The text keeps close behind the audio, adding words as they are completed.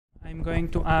I'm going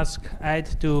to ask Ed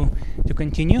to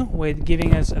continue with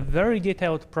giving us a very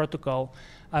detailed protocol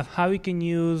of how we can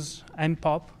use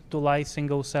mPOP to lyse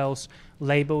single cells,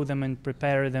 label them, and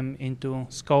prepare them into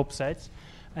scope sets.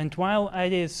 And while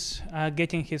Ed is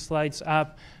getting his slides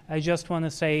up, I just want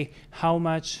to say how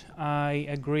much I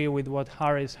agree with what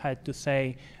Harris had to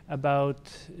say about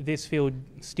this field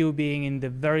still being in the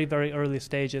very, very early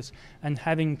stages and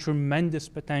having tremendous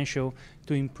potential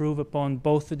to improve upon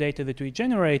both the data that we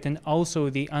generate and also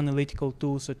the analytical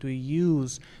tools that we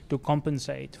use to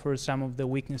compensate for some of the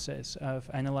weaknesses of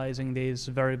analyzing these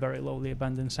very, very lowly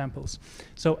abundant samples.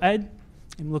 So Ed,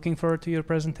 I'm looking forward to your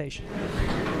presentation.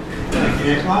 Thank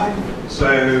you, Nikolai.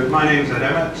 So my name is Ed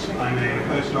Emmott. I'm a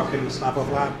postdoc in the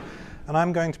Slavov lab, and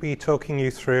I'm going to be talking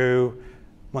you through,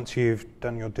 once you've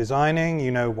done your designing,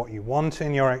 you know what you want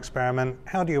in your experiment,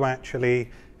 how do you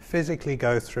actually physically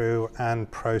go through and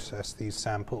process these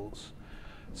samples.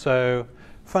 So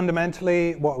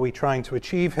fundamentally, what are we trying to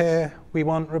achieve here? We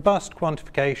want robust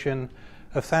quantification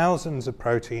of thousands of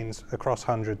proteins across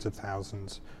hundreds to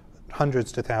thousands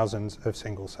of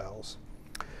single cells.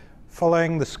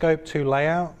 Following the Scope 2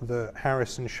 layout that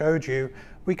Harrison showed you,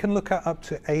 we can look at up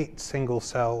to 8 single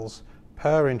cells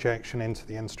per injection into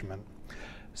the instrument.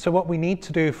 So what we need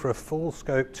to do for a full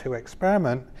Scope 2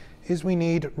 experiment is we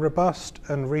need robust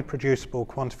and reproducible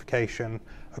quantification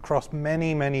across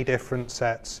many, many different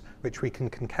sets which we can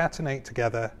concatenate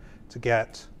together to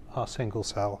get our single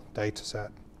cell data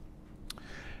set.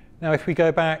 Now if we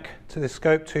go back to the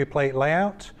Scope 2 plate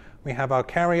layout, we have our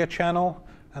carrier channel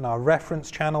and our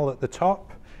reference channel at the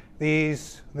top. The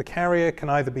carrier can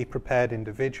either be prepared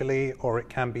individually or it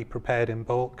can be prepared in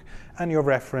bulk, and your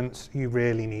reference you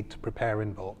really need to prepare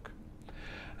in bulk.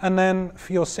 And then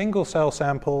for your single cell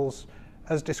samples,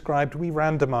 as described, we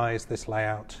randomize this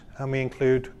layout and we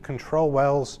include control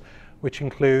wells which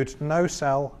include no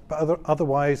cell but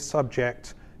otherwise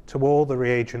subject to all the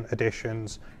reagent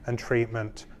additions and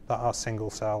treatment that our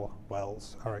single cell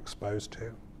wells are exposed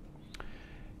to.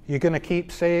 You're going to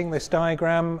keep seeing this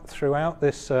diagram throughout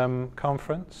this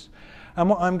conference. And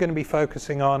what I'm going to be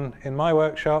focusing on in my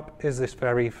workshop is this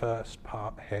very first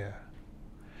part here.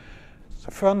 So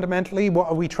fundamentally, what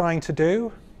are we trying to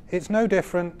do? It's no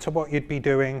different to what you'd be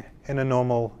doing in a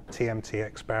normal TMT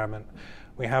experiment.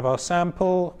 We have our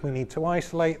sample, we need to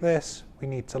isolate this, we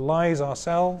need to lyse our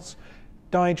cells,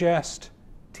 digest,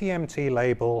 TMT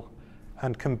label,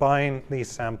 and combine these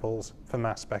samples for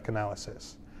mass spec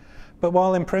analysis. But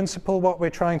while in principle what we're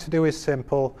trying to do is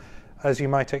simple, as you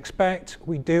might expect,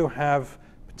 we do have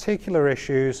particular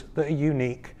issues that are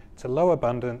unique to low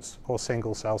abundance or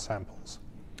single cell samples.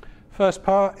 First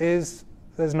part is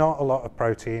there's not a lot of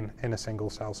protein in a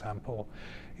single cell sample.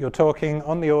 You're talking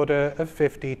on the order of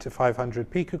 50 to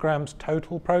 500 picograms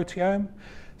total proteome.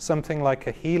 Something like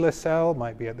a HeLa cell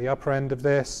might be at the upper end of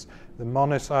this. The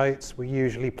monocytes we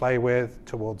usually play with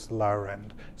towards the lower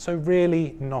end. So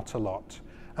really not a lot.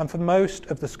 And for most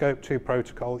of the Scope 2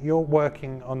 protocol, you're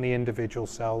working on the individual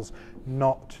cells,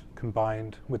 not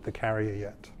combined with the carrier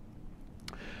yet.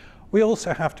 We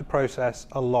also have to process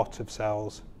a lot of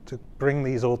cells to bring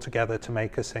these all together to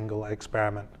make a single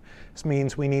experiment. This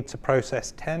means we need to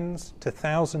process tens to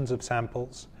thousands of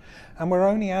samples, and we're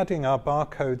only adding our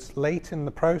barcodes late in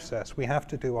the process. We have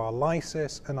to do our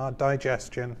lysis and our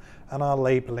digestion and our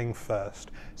labeling first.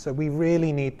 So we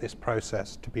really need this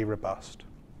process to be robust.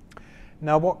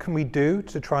 Now, what can we do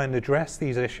to try and address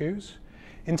these issues?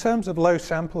 In terms of low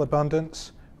sample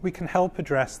abundance, we can help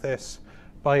address this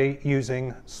by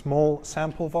using small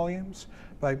sample volumes,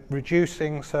 by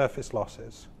reducing surface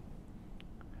losses.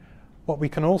 What we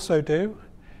can also do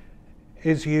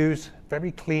is use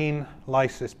very clean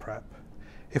lysis prep.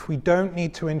 If we don't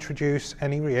need to introduce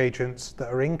any reagents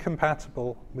that are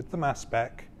incompatible with the mass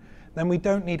spec, then we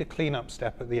don't need a cleanup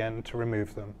step at the end to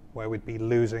remove them, where we'd be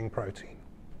losing protein.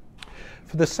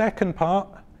 For the second part,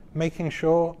 making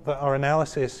sure that our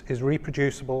analysis is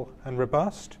reproducible and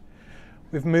robust,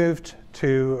 we've moved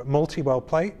to multi-well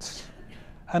plates,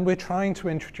 and we're trying to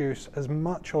introduce as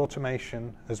much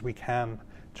automation as we can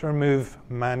to remove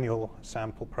manual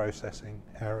sample processing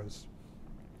errors.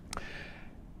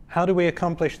 How do we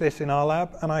accomplish this in our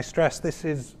lab? And I stress this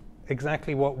is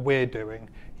exactly what we're doing.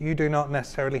 You do not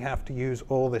necessarily have to use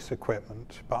all this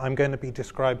equipment, but I'm going to be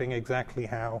describing exactly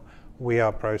how we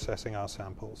are processing our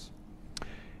samples.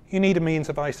 You need a means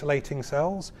of isolating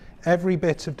cells. Every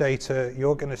bit of data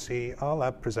you're going to see our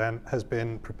lab present has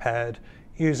been prepared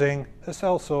using a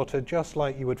cell sorter just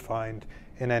like you would find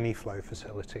in any flow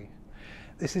facility.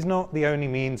 This is not the only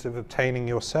means of obtaining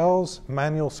your cells.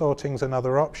 Manual sorting is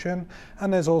another option,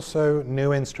 and there's also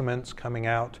new instruments coming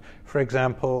out. For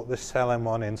example, the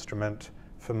CellM1 instrument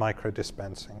for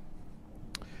microdispensing.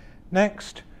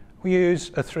 Next, we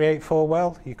use a 384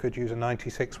 well. You could use a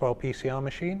 96 well PCR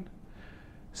machine.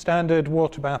 Standard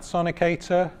water bath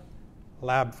sonicator,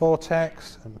 lab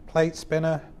vortex, and plate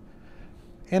spinner.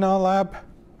 In our lab,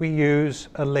 we use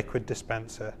a liquid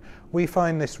dispenser. We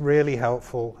find this really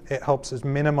helpful. It helps us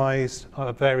minimize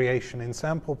our variation in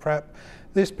sample prep.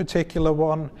 This particular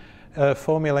one,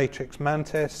 Formulatrix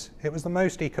Mantis, it was the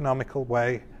most economical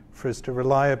way for us to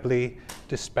reliably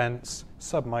dispense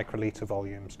sub-microliter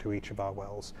volumes to each of our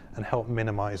wells and help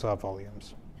minimize our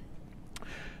volumes.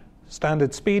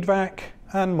 Standard speed vac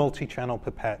and multi-channel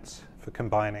pipettes for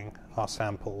combining our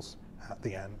samples at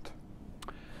the end.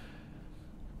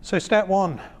 So step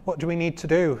one, what do we need to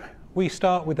do? We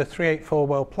start with a 384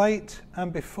 well plate,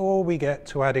 and before we get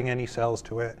to adding any cells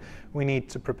to it, we need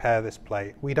to prepare this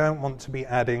plate. We don't want to be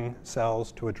adding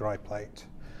cells to a dry plate.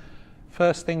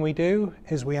 First thing we do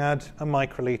is we add a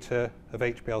microliter of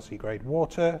HPLC grade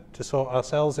water to sort our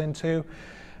cells into,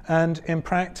 and in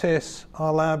practice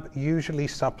our lab usually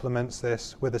supplements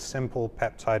this with a simple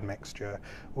peptide mixture.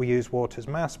 We use water's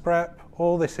mass prep.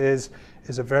 All this is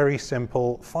a very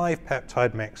simple 5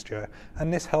 peptide mixture,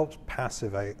 and this helps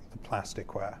passivate the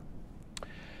plasticware.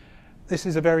 This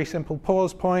is a very simple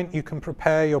pause point. You can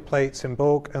prepare your plates in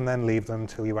bulk and then leave them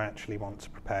till you actually want to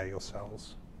prepare your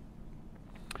cells.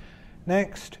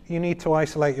 Next, you need to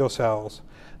isolate your cells.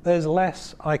 There's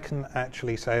less I can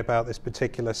actually say about this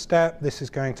particular step. This is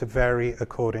going to vary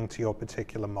according to your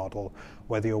particular model,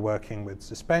 whether you're working with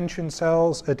suspension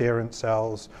cells, adherent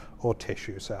cells, or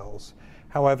tissue cells.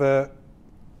 However,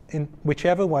 in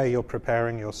whichever way you're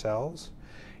preparing your cells,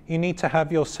 you need to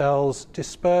have your cells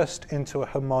dispersed into a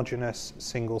homogeneous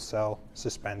single-cell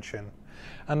suspension,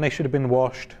 and they should have been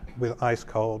washed with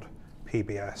ice-cold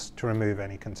PBS to remove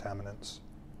any contaminants.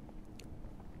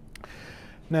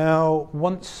 Now,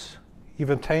 once you've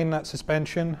obtained that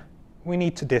suspension, we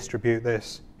need to distribute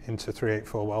this into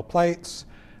 384 well plates,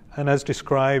 and as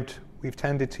described, we've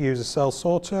tended to use a cell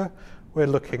sorter. We're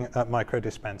looking at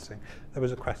microdispensing. There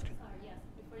was a question. Yes,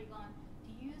 before you go on,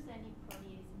 do you use any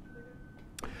protease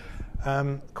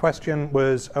inhibitors? Question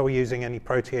was, are we using any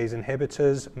protease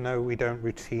inhibitors? No, we don't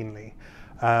routinely.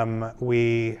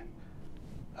 We,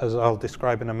 as I'll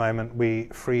describe in a moment, we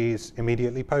freeze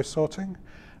immediately post-sorting,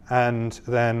 and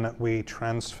then we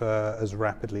transfer as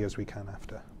rapidly as we can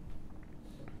after.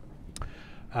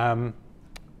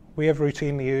 We have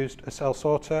routinely used a cell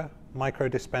sorter.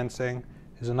 Microdispensing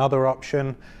is another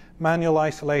option. Manual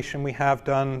isolation we have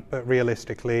done, but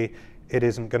realistically, it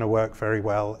isn't going to work very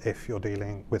well if you're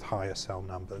dealing with higher cell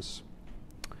numbers.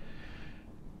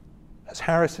 As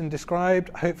Harrison described,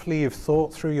 hopefully you've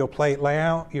thought through your plate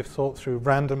layout, you've thought through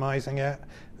randomizing it.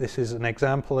 This is an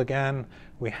example again.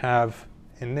 We have,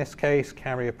 in this case,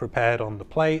 carrier prepared on the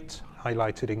plate,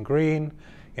 highlighted in green.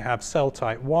 You have cell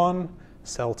type 1,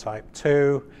 cell type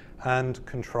 2, and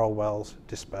control wells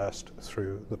dispersed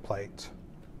through the plate.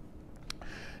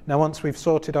 Now, once we've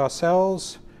sorted our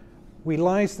cells, we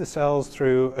lyse the cells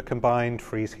through a combined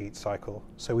freeze heat cycle.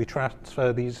 So we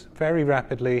transfer these very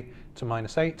rapidly to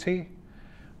 -80,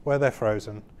 where they're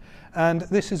frozen. And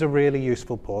this is a really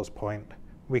useful pause point.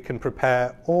 We can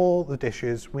prepare all the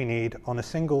dishes we need on a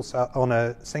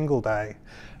single day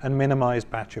and minimize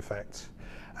batch effects.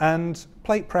 And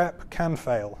plate prep can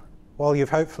fail. While you've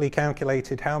hopefully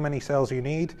calculated how many cells you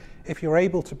need, if you're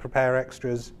able to prepare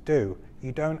extras, do.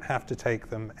 You don't have to take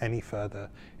them any further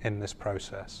in this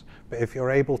process. But if you're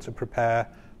able to prepare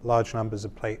large numbers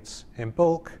of plates in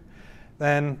bulk,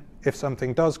 then if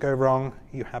something does go wrong,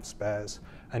 you have spares,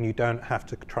 and you don't have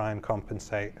to try and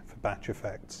compensate for batch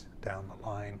effects down the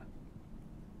line.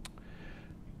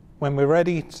 When we're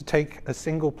ready to take a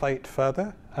single plate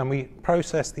further, and we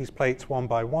process these plates one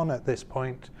by one at this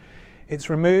point, it's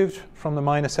removed from the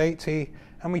 -80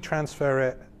 and we transfer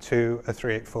it to a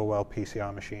 384 well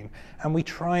PCR machine. And we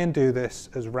try and do this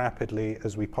as rapidly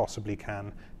as we possibly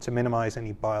can to minimize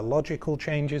any biological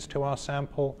changes to our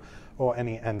sample or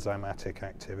any enzymatic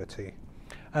activity.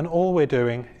 And all we're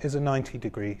doing is a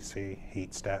 90°C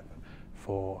heat step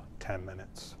for 10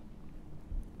 minutes.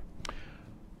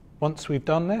 Once we've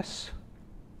done this,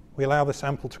 we allow the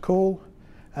sample to cool,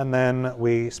 and then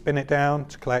we spin it down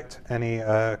to collect any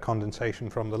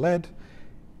condensation from the lid.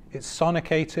 It's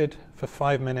sonicated for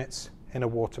 5 minutes in a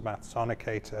water bath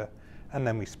sonicator, and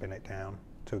then we spin it down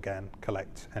to again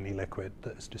collect any liquid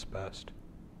that is dispersed.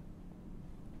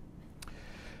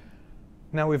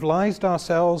 Now we've lysed our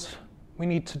cells, we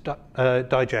need to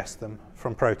digest them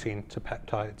from protein to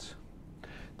peptides.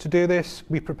 To do this,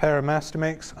 we prepare a master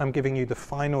mix. I'm giving you the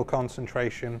final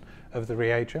concentration of the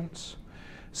reagents.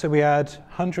 So we add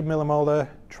 100 millimolar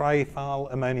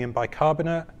triethyl ammonium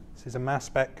bicarbonate. This is a mass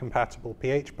spec compatible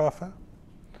pH buffer.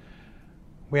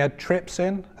 We add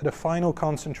trypsin at a final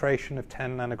concentration of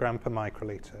 10 nanogram per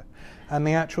microliter. And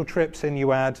the actual trypsin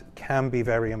you add can be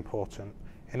very important.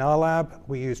 In our lab,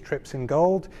 we use trypsin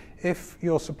gold. If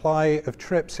your supply of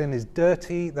trypsin is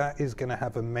dirty, that is going to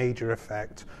have a major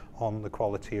effect on the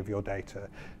quality of your data.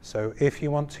 So if you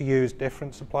want to use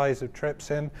different supplies of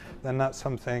trypsin, then that's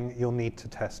something you'll need to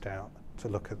test out to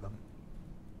look at them.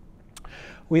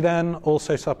 We then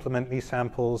also supplement these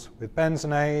samples with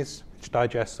benzonase, which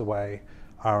digests away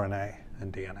RNA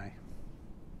and DNA.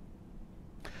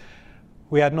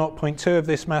 We add 0.2 of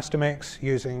this master mix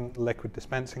using the liquid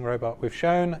dispensing robot we've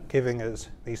shown, giving us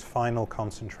these final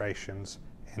concentrations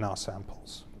in our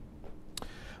samples.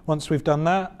 Once we've done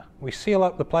that, we seal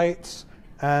up the plates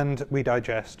and we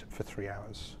digest for 3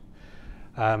 hours.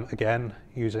 Again,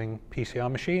 using PCR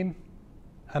machine.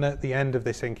 And at the end of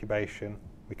this incubation,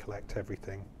 we collect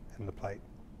everything in the plate.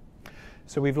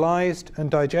 So we've lysed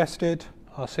and digested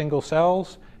our single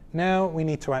cells. Now we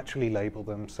need to actually label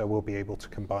them so we'll be able to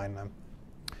combine them.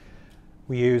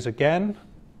 We use, again,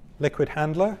 liquid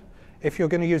handler. If you're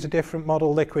going to use a different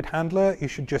model liquid handler, you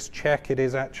should just check it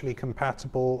is actually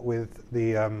compatible with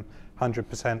the 100%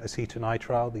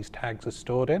 acetonitrile these tags are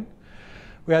stored in.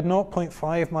 We had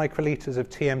 0.5 microliters of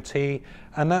TMT,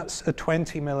 and that's a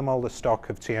 20 millimolar stock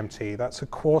of TMT. That's a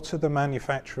quarter the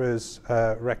manufacturer's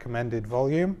recommended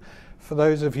volume. For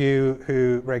those of you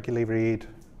who regularly read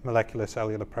molecular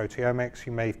cellular proteomics,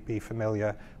 you may be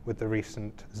familiar with the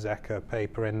recent Zecker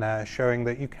paper in there showing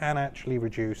that you can actually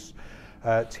reduce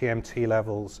TMT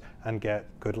levels and get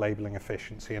good labeling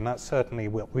efficiency. And that's certainly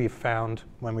what we've found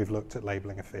when we've looked at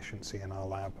labeling efficiency in our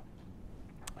lab.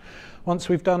 Once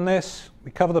we've done this, we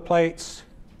cover the plates,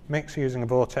 mix using a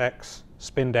vortex,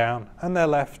 spin down, and they're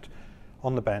left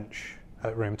on the bench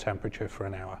at room temperature for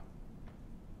an hour.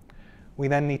 We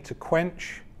then need to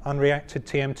quench unreacted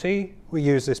TMT. We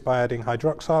use this by adding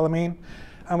hydroxylamine,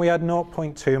 and we add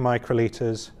 0.2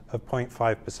 microliters of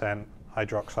 0.5%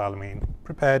 hydroxylamine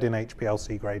prepared in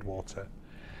HPLC grade water.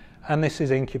 And this is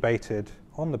incubated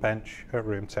on the bench at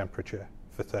room temperature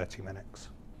for 30 minutes.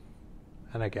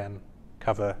 And again,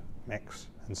 cover, mix,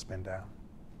 and spin down.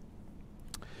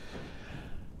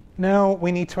 Now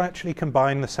we need to actually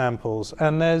combine the samples,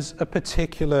 and there's a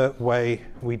particular way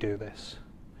we do this.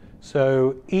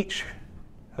 So each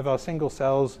of our single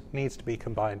cells needs to be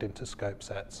combined into scope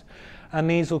sets. And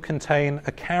these will contain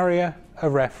a carrier, a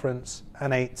reference,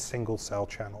 and 8 single cell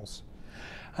channels.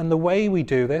 And the way we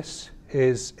do this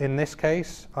is, in this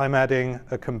case, I'm adding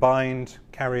a combined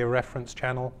carrier reference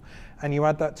channel, and you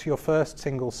add that to your first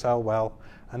single cell well,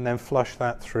 and then flush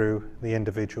that through the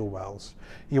individual wells.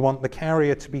 You want the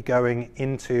carrier to be going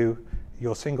into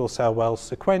your single cell wells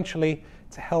sequentially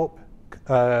to help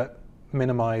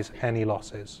minimize any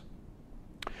losses.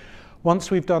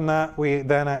 Once we've done that, we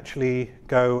then actually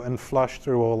go and flush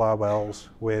through all our wells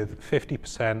with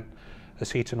 50%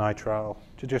 acetonitrile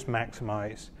to just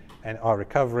maximize our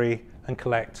recovery and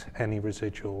collect any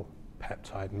residual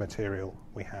peptide material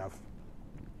we have.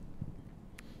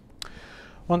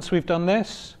 Once we've done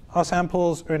this, our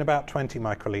samples are in about 20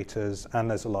 microliters,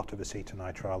 and there's a lot of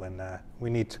acetonitrile in there.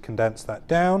 We need to condense that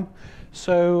down,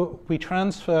 so we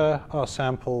transfer our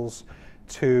samples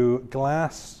to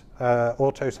glass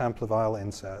auto-sampler vial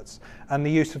inserts. And the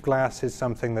use of glass is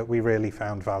something that we really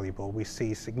found valuable. We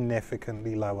see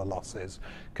significantly lower losses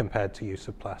compared to use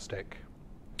of plastic.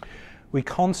 We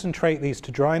concentrate these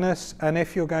to dryness, and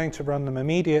if you're going to run them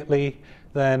immediately,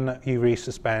 then you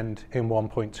resuspend in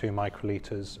 1.2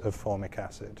 microliters of formic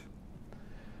acid.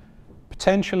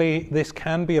 Potentially, this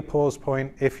can be a pause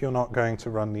point if you're not going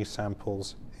to run these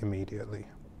samples immediately.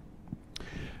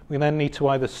 We then need to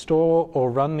either store or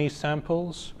run these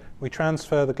samples. We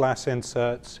transfer the glass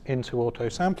inserts into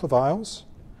auto-sampler vials,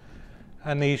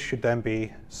 and these should then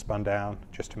be spun down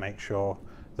just to make sure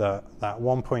that that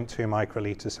 1.2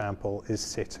 microliter sample is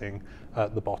sitting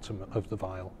at the bottom of the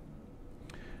vial.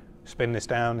 Spin this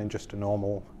down in just a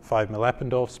normal 5 mil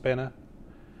Eppendorf spinner,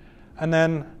 and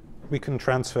then we can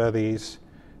transfer these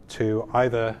to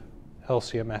either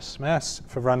LC-MS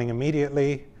for running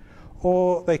immediately,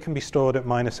 or they can be stored at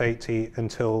 -80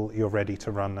 until you're ready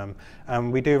to run them.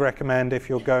 And we do recommend, if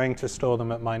you're going to store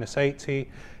them at -80,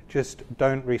 just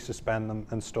don't resuspend them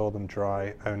and store them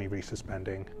dry, only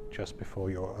resuspending just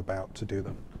before you're about to do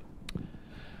them.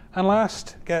 And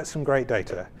last, get some great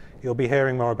data. You'll be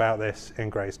hearing more about this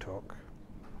in Gray's talk.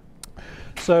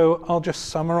 So I'll just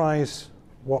summarize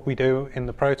what we do in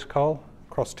the protocol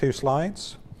across 2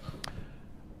 slides.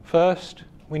 First,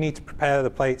 we need to prepare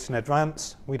the plates in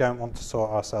advance. We don't want to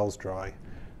sort our cells dry.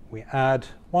 We add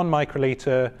 1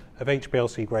 microliter of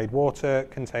HPLC grade water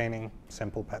containing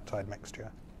simple peptide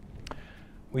mixture.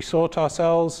 We sort our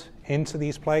cells into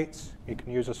these plates. You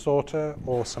can use a sorter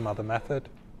or some other method,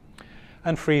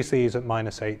 and freeze these at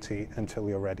 -80 until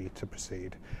you're ready to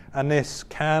proceed. And this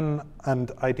can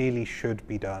and ideally should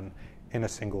be done in a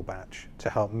single batch to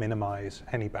help minimize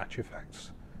any batch effects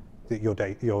that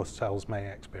your cells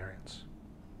may experience.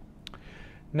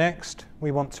 Next,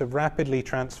 we want to rapidly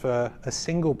transfer a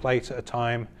single plate at a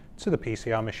time to the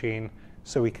PCR machine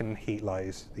so we can heat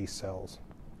lyse these cells.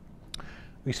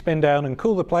 We spin down and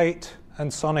cool the plate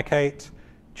and sonicate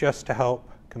just to help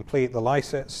complete the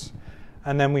lysis,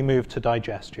 and then we move to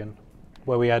digestion,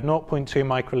 where we add 0.2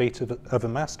 microliter of a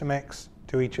master mix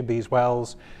to each of these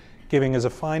wells, giving us a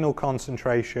final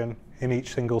concentration in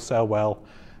each single cell well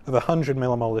of 100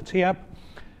 millimolar TAB,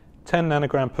 10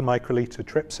 nanogram per microliter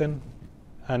trypsin,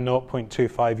 and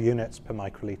 0.25 units per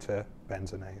microliter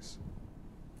benzonase.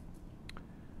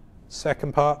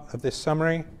 Second part of this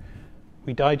summary,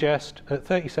 we digest at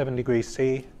 37 degrees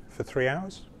C for 3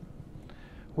 hours.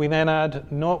 We then add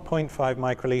 0.5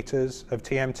 microliters of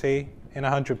TMT in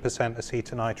 100%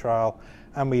 acetonitrile,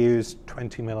 and we use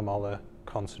 20 millimolar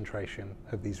concentration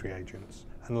of these reagents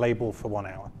and label for 1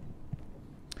 hour.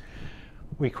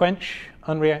 We quench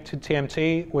unreacted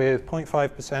TMT with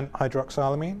 0.5%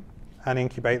 hydroxylamine and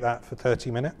incubate that for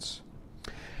 30 minutes.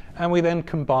 And we then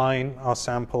combine our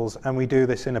samples, and we do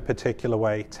this in a particular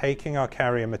way, taking our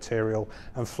carrier material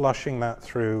and flushing that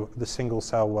through the single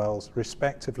cell wells,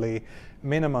 respectively,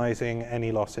 minimizing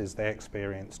any losses they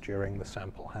experience during the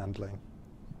sample handling.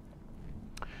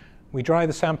 We dry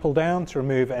the sample down to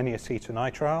remove any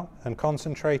acetonitrile and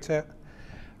concentrate it,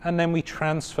 and then we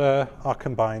transfer our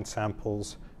combined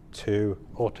samples to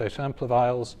autosampler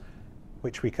vials,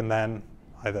 which we can then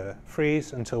either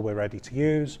freeze until we're ready to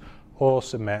use or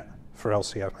submit for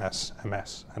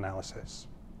LC-MS analysis.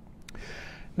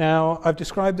 Now, I've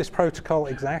described this protocol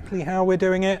exactly how we're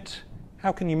doing it.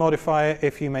 How can you modify it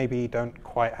if you maybe don't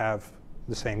quite have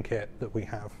the same kit that we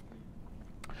have?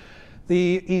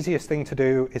 The easiest thing to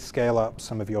do is scale up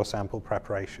some of your sample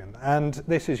preparation, and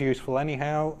this is useful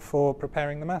anyhow for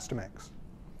preparing the master mix.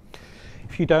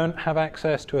 If you don't have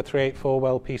access to a 384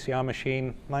 well PCR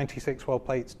machine, 96 well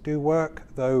plates do work,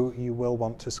 though you will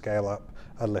want to scale up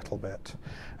a little bit.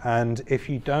 And if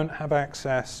you don't have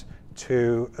access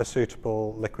to a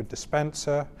suitable liquid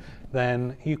dispenser,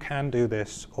 then you can do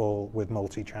this all with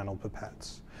multi-channel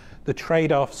pipettes. The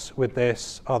trade-offs with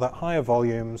this are that higher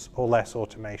volumes or less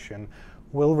automation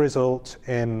will result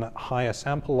in higher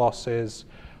sample losses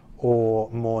or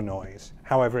more noise.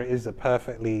 However, it is a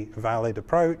perfectly valid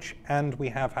approach, and we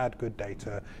have had good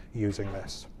data using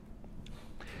this.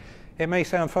 It may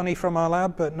sound funny from our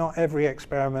lab, but not every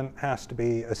experiment has to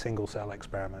be a single cell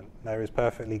experiment. There is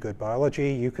perfectly good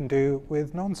biology you can do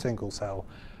with non-single cell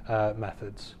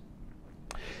methods.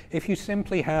 If you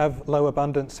simply have low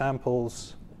abundant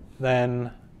samples,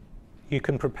 then you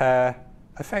can prepare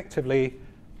effectively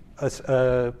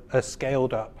a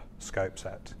scaled up scope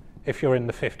set if you're in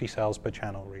the 50 cells per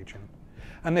channel region.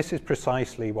 And this is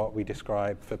precisely what we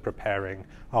describe for preparing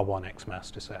our 1x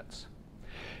master sets.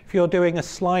 If you're doing a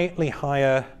slightly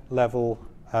higher level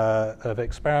of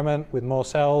experiment with more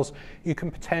cells, you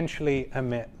can potentially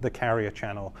omit the carrier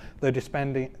channel, though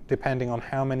depending on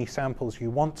how many samples you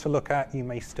want to look at, you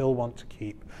may still want to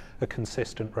keep a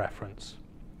consistent reference.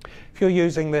 If you're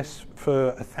using this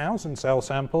for 1,000 cell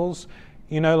samples,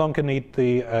 you no longer need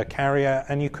the carrier,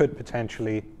 and you could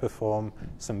potentially perform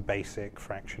some basic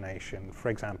fractionation, for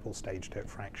example, stage dip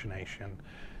fractionation,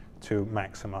 to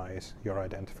maximize your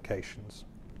identifications.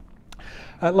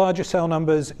 At larger cell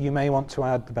numbers, you may want to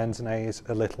add the benzonase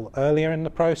a little earlier in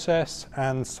the process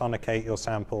and sonicate your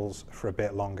samples for a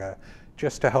bit longer,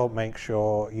 just to help make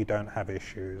sure you don't have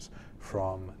issues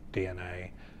from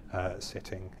DNA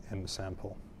sitting in the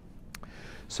sample.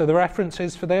 So the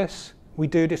references for this, we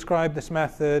do describe this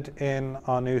method in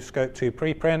our new Scope 2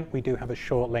 preprint. We do have a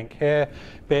short link here,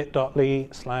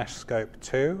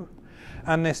 bit.ly/scope2.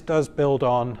 And this does build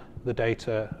on the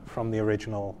data from the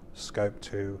original Scope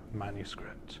 2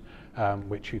 manuscript,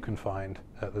 which you can find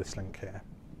at this link here.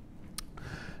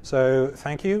 So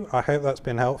thank you. I hope that's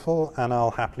been helpful, and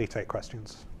I'll happily take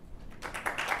questions.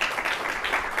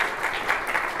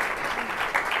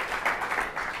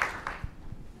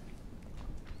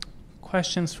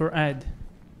 Questions for Ed?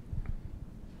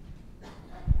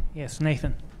 Yes,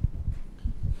 Nathan.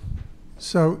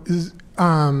 So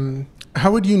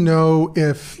How would you know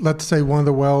if, let's say, one of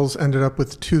the wells ended up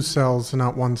with 2 cells and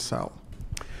not 1 cell?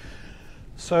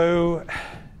 So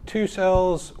 2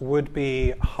 cells would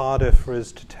be harder for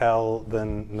us to tell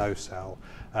than no cell.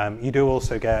 You do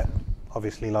also get,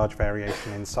 obviously, large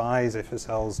variation in size. If a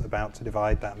cell's about to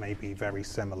divide, that may be very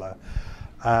similar.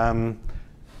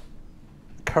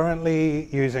 Currently,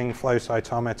 using flow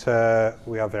cytometer,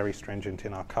 we are very stringent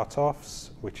in our cutoffs,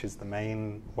 which is the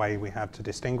main way we have to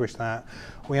distinguish that.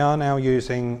 We are now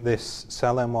using this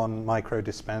CellM1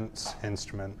 microdispense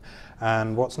instrument.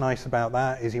 And what's nice about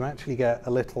that is you actually get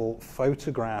a little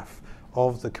photograph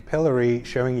of the capillary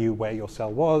showing you where your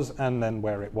cell was and then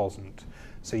where it wasn't.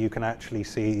 So you can actually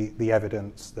see the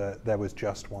evidence that there was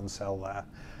just 1 cell there.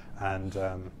 And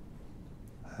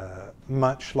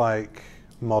much like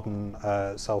modern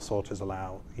cell sorters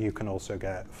allow, you can also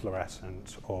get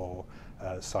fluorescent or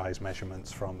size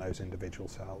measurements from those individual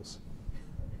cells.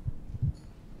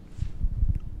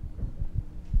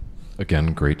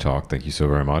 Again, great talk. Thank you so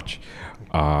very much.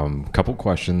 Couple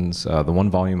questions. The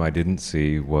one volume I didn't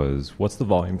see was, what's the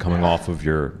volume coming off of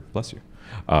your, bless you,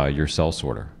 your cell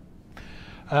sorter?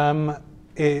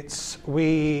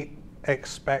 We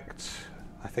expect,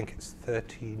 I think it's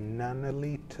 30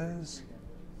 nanoliters.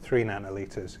 3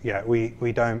 nanoliters. Yeah,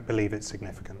 we don't believe it's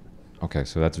significant. Okay,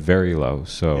 so that's very low.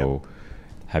 So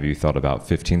have you thought about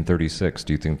 1536?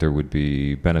 Do you think there would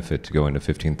be benefit to going to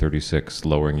 1536,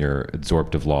 lowering your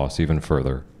adsorptive loss even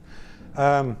further?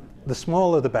 The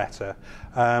smaller the better.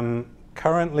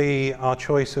 Currently, our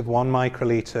choice of 1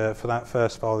 microliter for that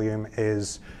first volume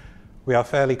is, we are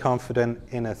fairly confident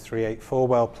in a 384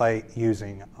 well plate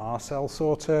using our cell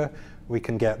sorter, we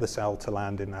can get the cell to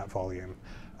land in that volume.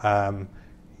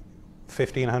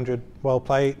 1500 well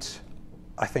plate,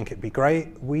 I think it'd be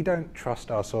great. We don't trust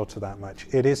our sorter that much.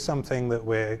 It is something that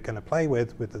we're going to play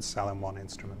with the CellM1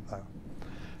 instrument, though,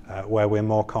 where we're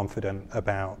more confident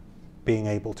about being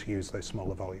able to use those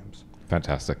smaller volumes.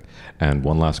 Fantastic. And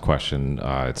one last question,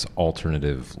 it's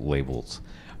alternative labels.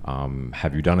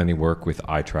 Have you done any work with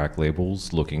iTrack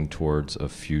labels looking towards a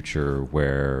future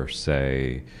where,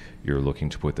 say, you're looking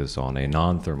to put this on a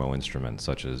non-thermo instrument,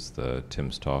 such as the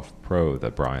timsTOF Pro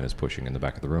that Brian is pushing in the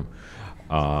back of the room?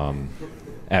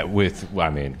 With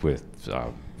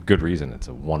good reason. It's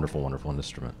a wonderful, wonderful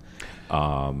instrument.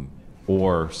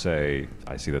 Or say,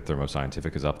 I see that Thermo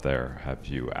Scientific is up there. Have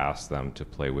you asked them to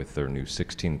play with their new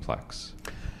 16-plex?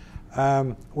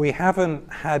 We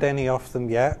haven't had any off them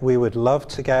yet. We would love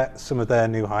to get some of their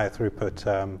new higher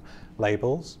throughput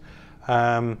labels.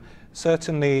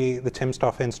 Certainly, the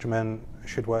timsTOF instrument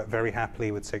should work very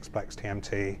happily with 6-plex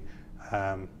TMT.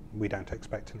 We don't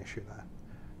expect an issue there.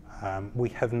 We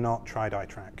have not tried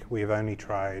iTrack. We have only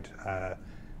tried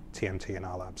TMT in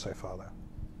our lab so far, though.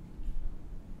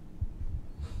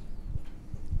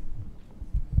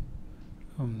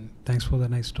 Thanks for the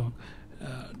nice talk.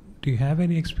 Do you have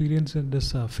any experience in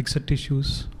this fixed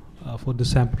tissues for the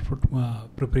sample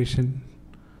preparation,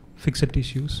 fixed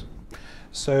tissues?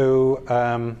 So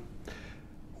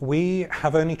we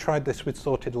have only tried this with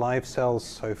sorted live cells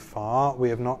so far. We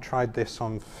have not tried this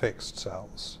on fixed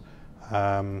cells.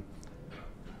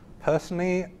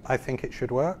 Personally, I think it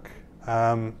should work,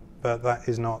 but that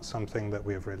is not something that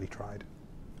we have really tried.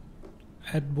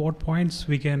 At what points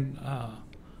we can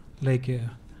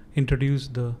introduce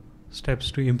the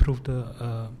steps to improve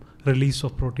the release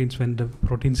of proteins when the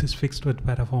proteins is fixed with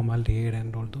paraformaldehyde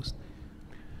and all those?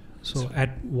 So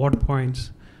at what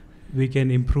points we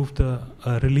can improve the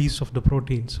release of the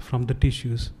proteins from the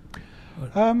tissues?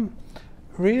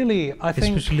 Really, I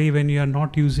think... Especially when you are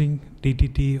not using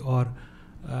DTT or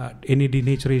any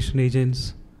denaturation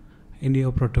agents in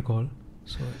your protocol.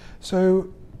 So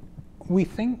we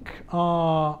think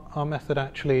our method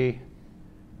actually...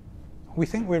 We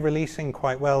think we're releasing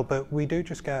quite well, but we do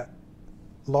just get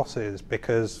losses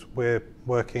because we're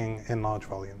working in large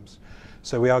volumes.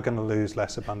 So we are going to lose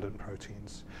less abundant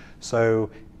proteins. So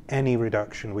any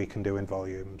reduction we can do in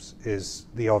volumes is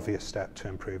the obvious step to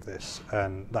improve this,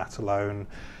 and that alone.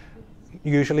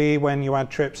 Usually when you add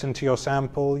trypsin to your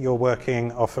sample, you're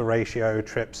working off a ratio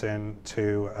trypsin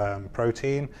to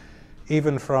protein.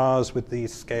 Even for ours, with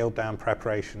these scaled down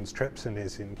preparations, trypsin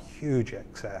is in huge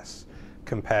excess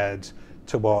compared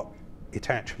to what it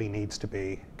actually needs to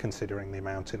be, considering the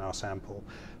amount in our sample.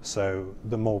 So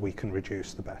the more we can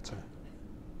reduce, the better.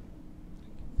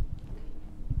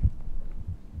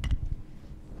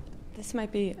 This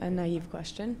might be a naive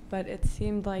question, but it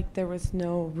seemed like there was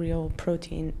no real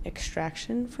protein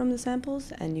extraction from the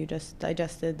samples, and you just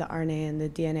digested the RNA and the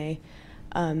DNA,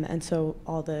 and so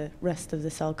all the rest of the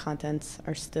cell contents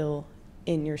are still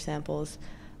in your samples.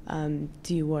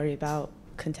 Do you worry about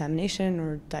contamination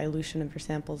or dilution of your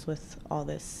samples with all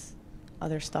this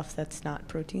other stuff that's not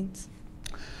proteins?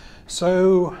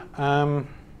 So,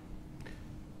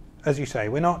 as you say,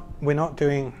 we're not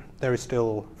doing. There is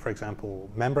still, for example,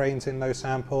 membranes in those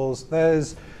samples.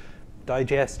 There's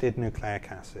digested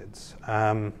nucleic acids,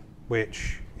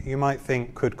 which you might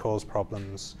think could cause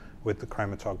problems with the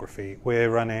chromatography. We're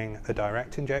running a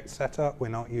direct inject setup. We're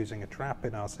not using a trap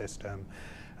in our system.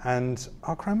 And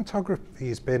our chromatography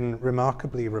has been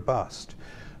remarkably robust.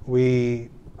 We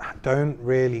don't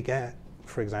really get,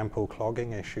 for example,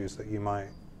 clogging issues that you might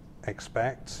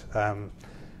expect.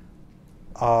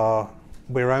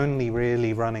 We're only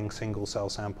really running single-cell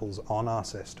samples on our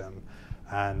system,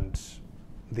 and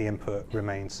the input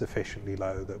remains sufficiently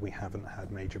low that we haven't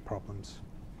had major problems.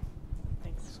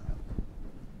 Thanks.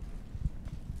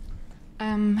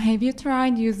 Have you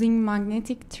tried using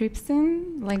magnetic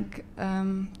trypsin, like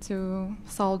to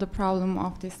solve the problem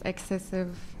of this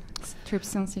excessive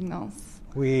trypsin signals?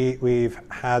 We've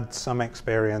had some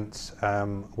experience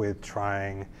with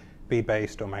trying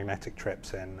bee-based or magnetic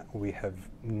trypsin. We have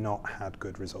not had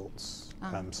good results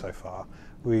so far.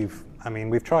 We've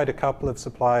tried a couple of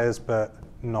suppliers, but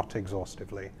not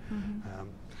exhaustively.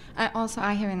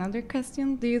 I have another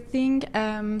question. Do you think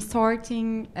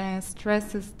sorting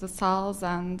stresses the cells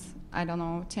and, I don't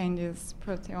know, changes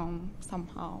proteome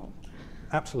somehow?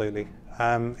 Absolutely.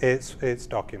 It's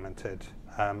documented.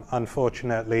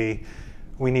 Unfortunately,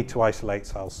 we need to isolate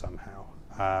cells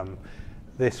somehow.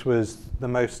 This was the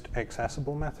most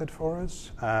accessible method for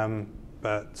us,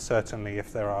 but certainly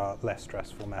if there are less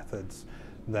stressful methods,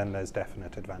 then there's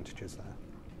definite advantages there.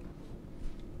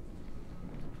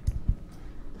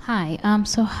 Hi.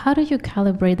 So how do you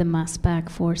calibrate the mass spec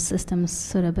for system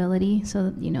suitability so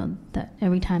that, that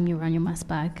every time you run your mass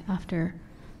spec after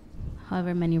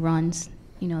however many runs,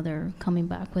 they're coming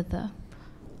back with a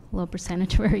low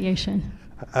percentage variation?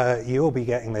 You'll be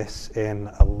getting this in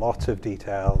a lot of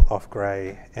detail off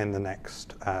Gray in the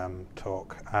next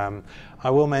talk. I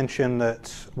will mention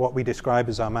that what we describe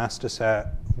as our master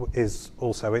set is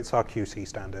also, it's our QC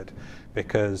standard,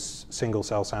 because single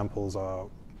cell samples are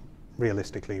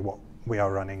realistically what we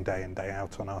are running day in, day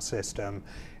out on our system.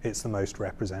 It's the most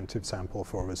representative sample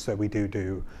for us, so we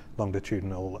do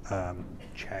longitudinal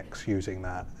checks using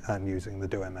that and using the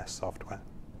DoMS software.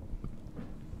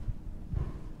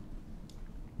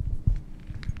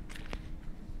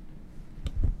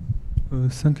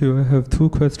 Thank you. I have two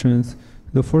questions.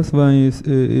 The first one is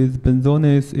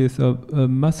benzonates is a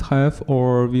must-have,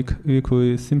 or we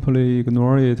could simply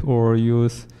ignore it or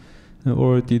use,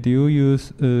 or did you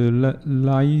use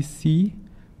lysis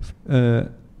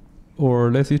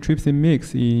or lysis-trypsin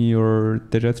mix in your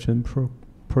digestion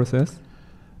process?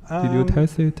 Did you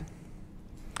test it?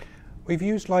 We've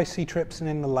used lysis-trypsin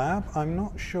in the lab. I'm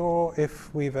not sure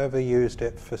if we've ever used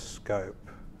it for scope.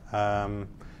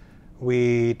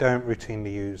 We don't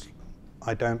routinely use,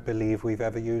 I don't believe we've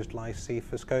ever used lysis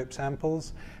for scope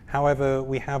samples. However,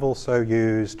 we have also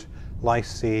used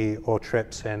lysis or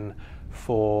trypsin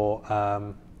for,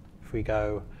 if we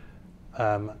go,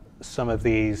 some of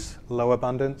these low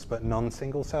abundance but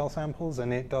non-single cell samples,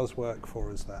 and it does work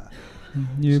for us there.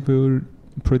 You will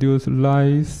produce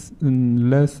less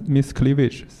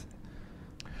miscleavages?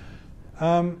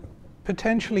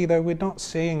 Potentially, though, we're not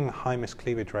seeing high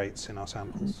miscleavage rates in our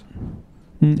samples.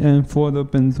 And for the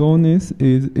benzonates,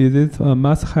 is it a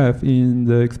must-have in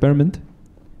the experiment?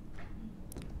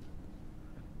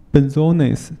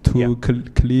 Benzonates to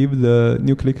cleave the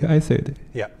nucleic acid.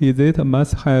 Yeah. Is it a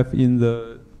must-have in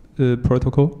the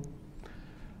protocol?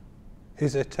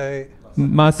 Is it a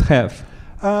must-have?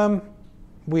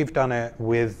 We've done it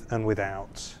with and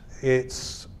without.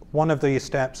 It's one of the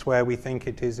steps where we think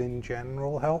it is in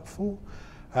general helpful.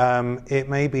 It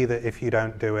may be that if you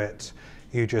don't do it,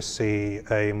 you just see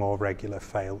a more regular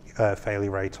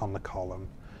failure rate on the column.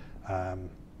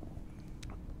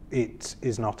 It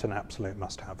is not an absolute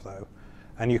must-have, though.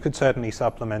 And you could certainly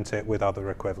supplement it with other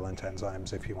equivalent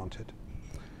enzymes if you wanted.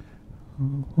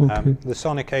 Okay. The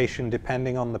sonication,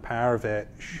 depending on the power of it,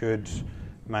 should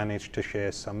manage to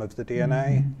share some of the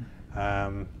DNA.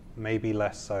 Maybe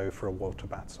less so for a water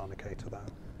bath sonicator, though.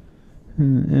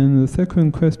 And the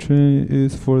second question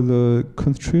is for the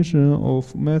concentration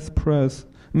of mass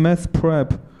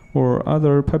prep or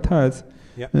other peptides.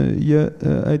 Yep.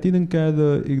 I didn't get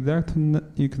the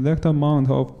exact amount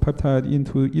of peptide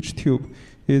into each tube.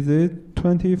 Is it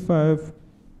 25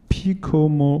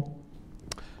 picomole?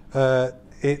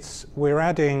 We're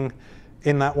adding,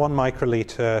 in that 1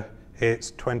 microliter,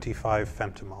 it's 25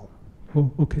 femtomole.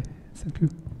 Oh, okay. Thank you.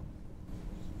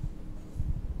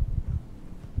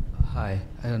 Hi,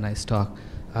 I had a nice talk.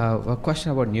 A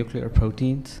question about nuclear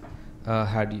proteins.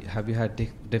 Have you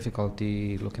had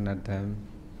difficulty looking at them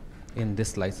in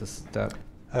this lysis step?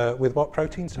 With what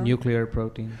proteins? Sorry? Nuclear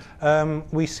proteins.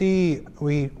 We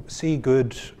see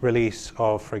good release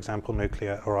of, for example,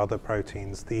 nuclear or other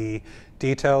proteins. The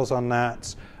details on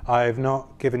that, I've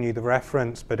not given you the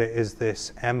reference, but it is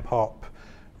this mPOP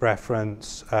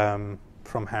reference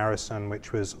from Harrison,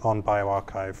 which was on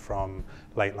bioRxiv from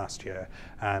late last year,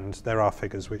 and there are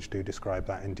figures which do describe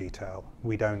that in detail.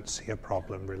 We don't see a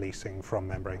problem releasing from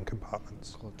membrane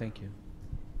compartments. Cool, thank you.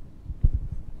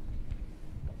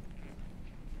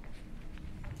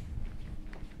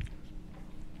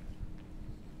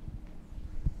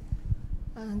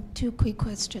 Two quick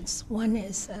questions. One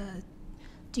is,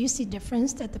 do you see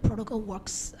difference that the protocol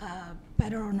works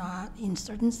better or not in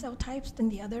certain cell types than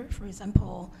the other? For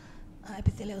example,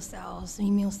 epithelial cells,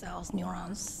 immune cells,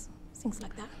 neurons, things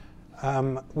like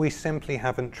that? We simply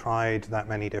haven't tried that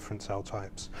many different cell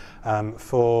types.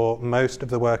 For most of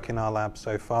the work in our lab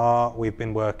so far, we've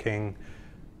been working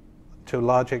to a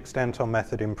large extent on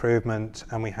method improvement,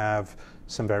 and we have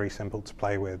some very simple to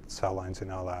play with cell lines in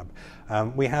our lab.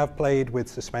 We have played with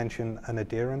suspension and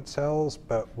adherent cells,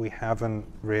 but we haven't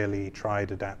really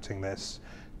tried adapting this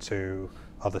to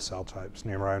other cell types,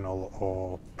 neuronal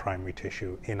or primary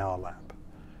tissue, in our lab.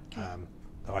 Okay.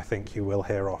 Though I think you will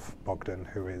hear off Bogdan,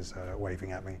 who is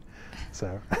waving at me.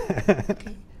 So.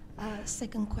 Okay.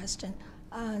 Second question.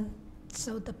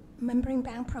 So the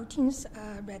membrane-bound proteins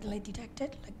are readily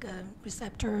detected, like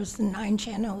receptors and ion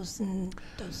channels and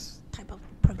those type of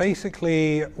proteins?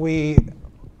 Basically,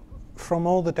 from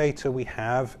all the data we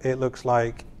have, it looks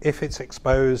like if it's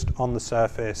exposed on the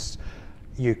surface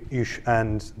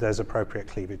and there's appropriate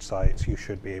cleavage sites, you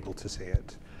should be able to see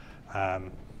it.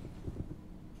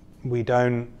 We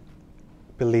don't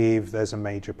believe there's a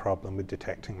major problem with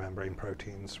detecting membrane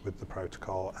proteins with the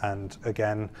protocol. And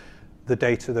again, the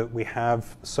data that we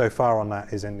have so far on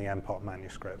that is in the mPOP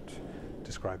manuscript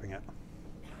describing it.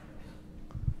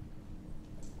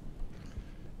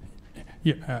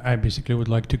 Yeah, I basically would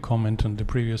like to comment on the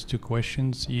previous two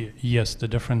questions. Yes, the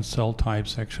different cell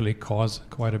types actually cause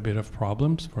quite a bit of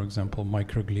problems. For example,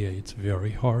 microglia, it's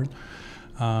very hard.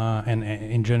 And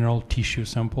in general, tissue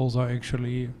samples are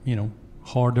actually,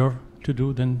 harder to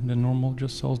do than the normal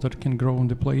just cells that can grow on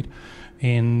the plate.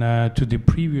 And to the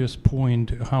previous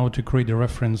point, how to create a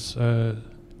reference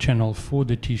channel for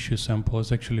the tissue sample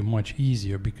is actually much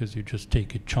easier, because you just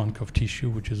take a chunk of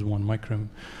tissue, which is 1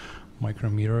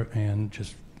 micrometer, and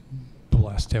just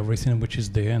blast everything which is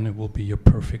there, and it will be your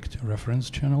perfect reference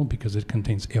channel, because it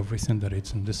contains everything that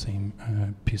it's in the same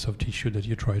piece of tissue that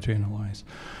you try to analyze.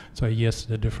 So yes,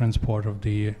 the difference part of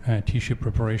the tissue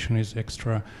preparation is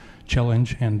extra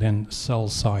challenge, and then cell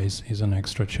size is an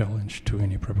extra challenge to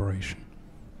any preparation.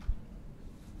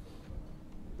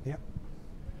 Yeah.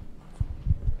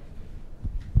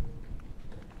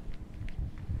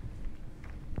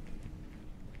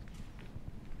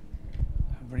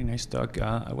 Very nice talk.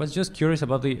 I was just curious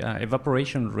about the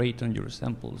evaporation rate on your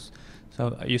samples.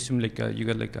 So I assume you got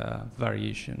a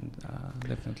variation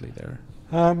definitely there.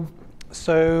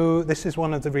 So this is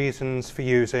one of the reasons for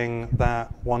using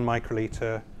that 1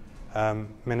 microliter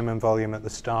minimum volume at the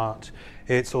start.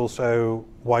 It's also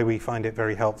why we find it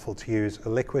very helpful to use a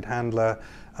liquid handler,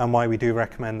 and why we do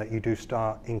recommend that you do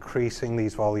start increasing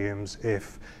these volumes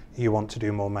if you want to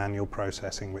do more manual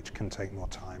processing, which can take more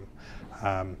time.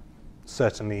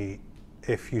 Certainly,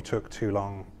 if you took too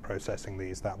long processing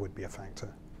these, that would be a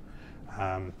factor.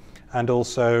 And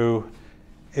also,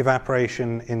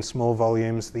 evaporation in small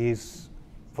volumes. These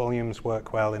volumes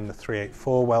work well in the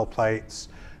 384 well plates,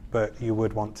 but you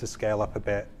would want to scale up a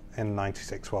bit in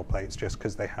 96 well plates, just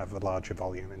because they have a larger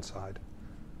volume inside.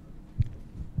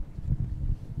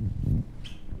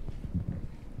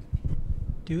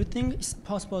 Do you think it's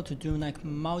possible to do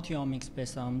multi-omics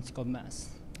based on scope mass,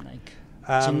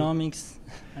 genomics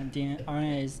and DNA,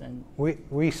 RNAs? And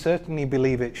we certainly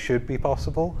believe it should be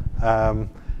possible.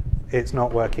 It's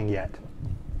not working yet.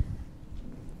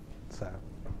 So.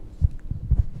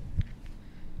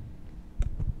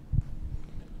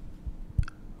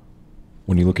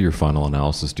 When you look at your final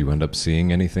analysis, do you end up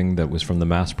seeing anything that was from the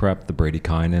mass prep, the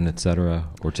bradykinin, et cetera,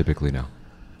 or typically no?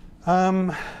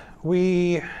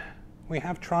 We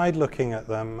have tried looking at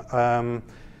them.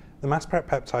 The mass prep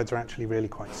peptides are actually really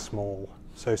quite small,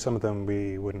 so some of them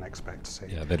we wouldn't expect to see.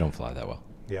 Yeah, they don't fly that well.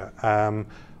 Yeah.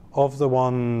 Of the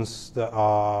ones that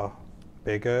are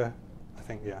bigger, I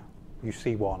think, yeah, you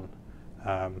see one,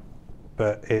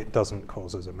 but it doesn't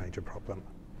cause us a major problem.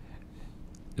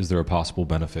 Is there a possible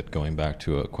benefit, going back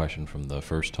to a question from the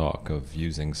first talk, of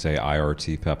using, say,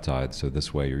 IRT peptides? So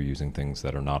this way you're using things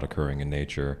that are not occurring in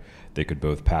nature. They could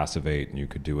both passivate, and you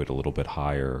could do it a little bit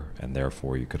higher, and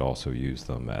therefore you could also use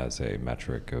them as a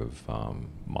metric of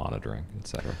monitoring, et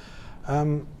cetera.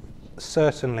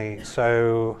 Certainly.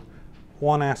 So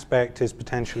one aspect is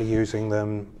potentially using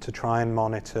them to try and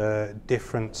monitor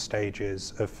different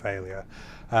stages of failure.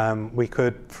 We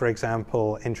could, for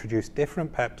example, introduce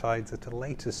different peptides at a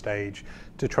later stage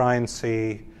to try and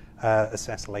see,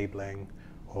 assess labeling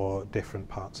or different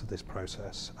parts of this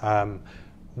process.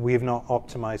 We have not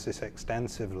optimized this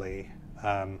extensively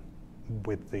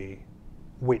with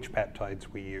which peptides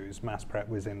we use. Mass prep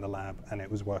was in the lab and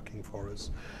it was working for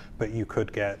us, but you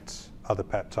could get other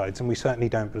peptides, and we certainly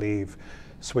don't believe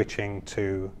switching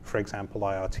to, for example,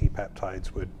 IRT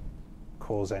peptides would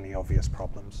cause any obvious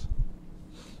problems.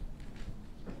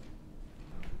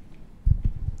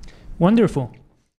 Wonderful.